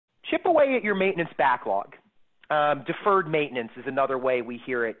chip away at your maintenance backlog. Deferred maintenance is another way we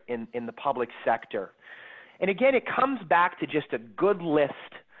hear it in the public sector. And again, it comes back to just a good list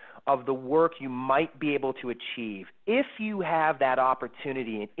of the work you might be able to achieve if you have that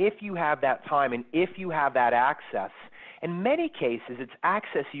opportunity and if you have that time and if you have that access. In many cases, it's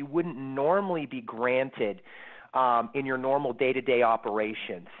access you wouldn't normally be granted in your normal day-to-day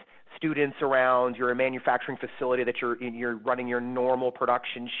operations. Students around, you're a manufacturing facility that you're running your normal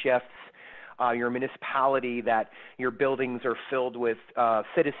production shifts. You're a municipality that your buildings are filled with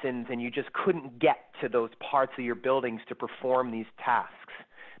citizens and you just couldn't get to those parts of your buildings to perform these tasks.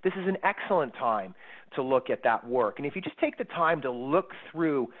 This is an excellent time to look at that work. And if you just take the time to look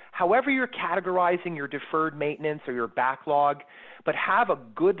through however you're categorizing your deferred maintenance or your backlog, but have a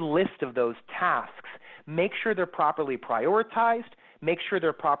good list of those tasks, make sure they're properly prioritized, make sure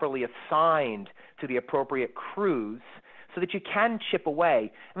they're properly assigned to the appropriate crews so that you can chip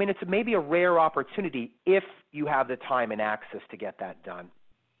away. I mean, it's maybe a rare opportunity if you have the time and access to get that done.